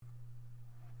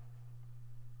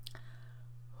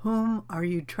Whom are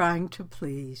you trying to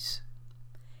please?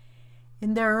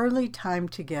 In their early time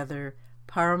together,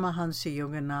 Paramhansa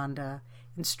Yogananda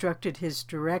instructed his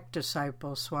direct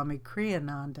disciple, Swami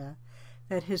Kriyananda,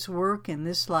 that his work in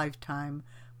this lifetime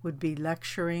would be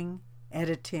lecturing,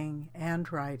 editing,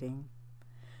 and writing.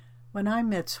 When I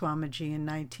met Swamiji in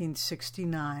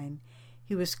 1969,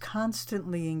 he was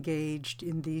constantly engaged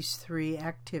in these three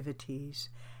activities,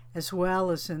 as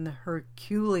well as in the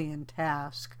Herculean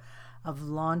task of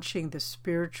launching the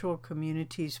spiritual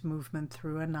communities movement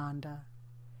through Ananda.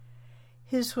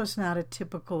 His was not a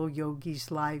typical yogi's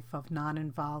life of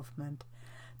non-involvement,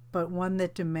 but one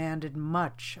that demanded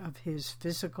much of his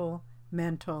physical,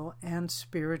 mental, and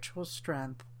spiritual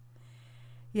strength.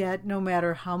 Yet, no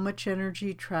matter how much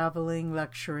energy traveling,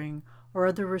 lecturing, or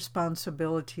other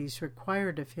responsibilities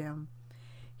required of him,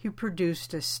 he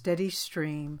produced a steady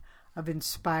stream of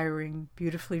inspiring,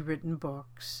 beautifully written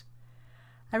books.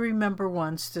 I remember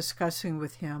once discussing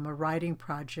with him a writing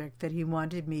project that he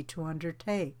wanted me to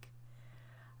undertake.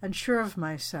 Unsure of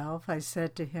myself, I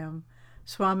said to him,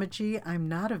 "Swamiji, I'm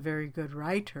not a very good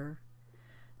writer."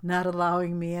 Not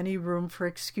allowing me any room for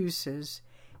excuses,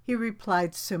 he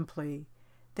replied simply,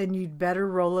 "Then you'd better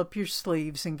roll up your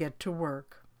sleeves and get to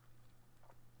work."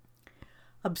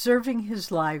 Observing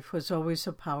his life was always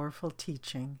a powerful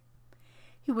teaching.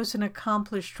 He was an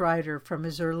accomplished writer from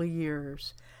his early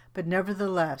years, but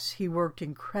nevertheless he worked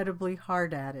incredibly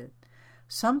hard at it.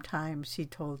 Sometimes, he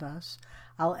told us,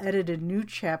 I'll edit a new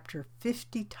chapter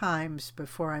 50 times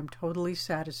before I'm totally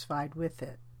satisfied with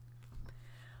it.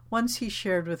 Once he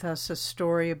shared with us a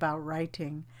story about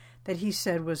writing that he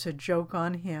said was a joke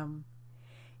on him.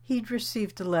 He'd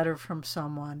received a letter from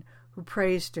someone who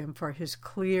praised him for his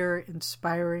clear,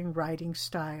 inspiring writing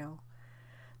style.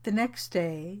 The next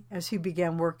day, as he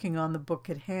began working on the book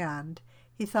at hand,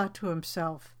 he thought to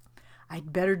himself,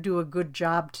 "I'd better do a good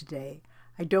job today.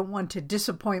 I don't want to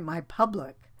disappoint my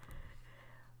public."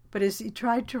 But as he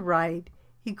tried to write,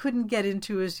 he couldn't get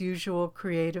into his usual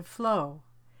creative flow.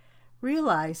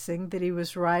 Realizing that he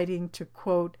was writing to,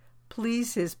 quote,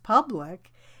 please his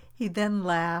public, he then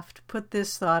laughed, put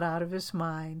this thought out of his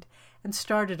mind, and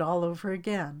started all over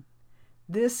again.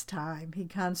 This time he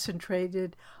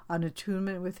concentrated on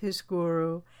attunement with his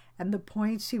guru and the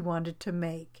points he wanted to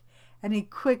make, and he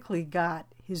quickly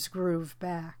got his groove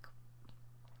back.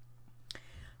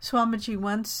 Swamiji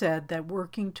once said that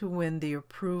working to win the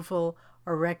approval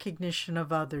or recognition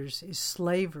of others is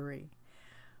slavery,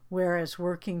 whereas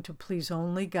working to please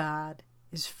only God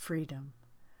is freedom.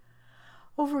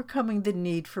 Overcoming the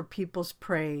need for people's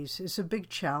praise is a big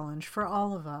challenge for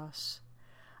all of us.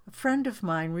 A friend of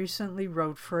mine recently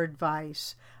wrote for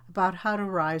advice about how to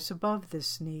rise above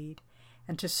this need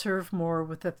and to serve more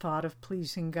with the thought of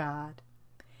pleasing God.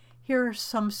 Here are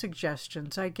some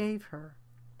suggestions I gave her.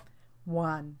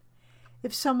 1.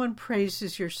 If someone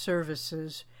praises your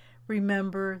services,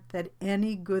 remember that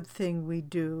any good thing we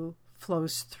do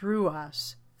flows through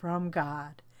us from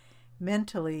God.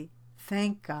 Mentally,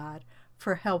 thank God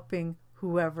for helping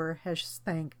whoever has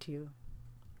thanked you.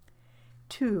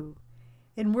 2.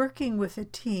 In working with a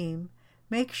team,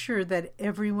 make sure that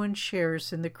everyone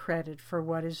shares in the credit for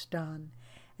what is done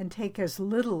and take as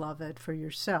little of it for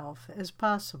yourself as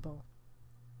possible.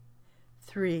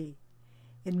 3.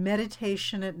 In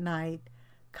meditation at night,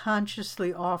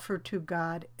 consciously offer to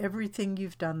God everything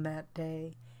you've done that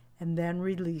day and then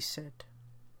release it.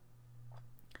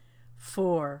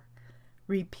 4.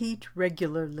 Repeat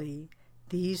regularly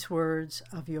these words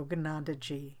of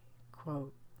Yoganandaji,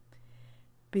 quote,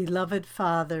 Beloved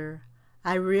Father,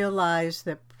 I realize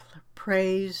that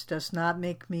praise does not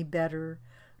make me better,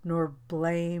 nor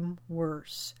blame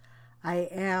worse. I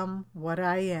am what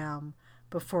I am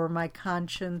before my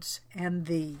conscience and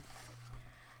Thee.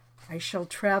 I shall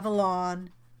travel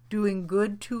on, doing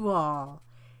good to all,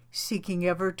 seeking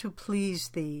ever to please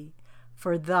Thee,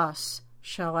 for thus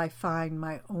shall I find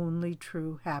my only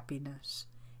true happiness.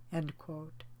 End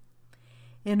quote.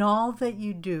 In all that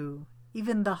you do,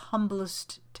 even the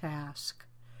humblest task,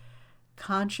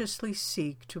 consciously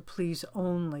seek to please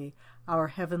only our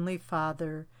Heavenly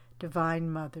Father, Divine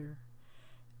Mother.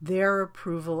 Their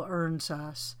approval earns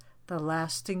us the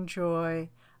lasting joy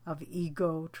of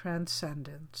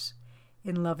ego-transcendence.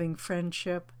 In loving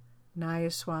friendship,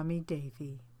 Nayaswami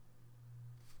Devi.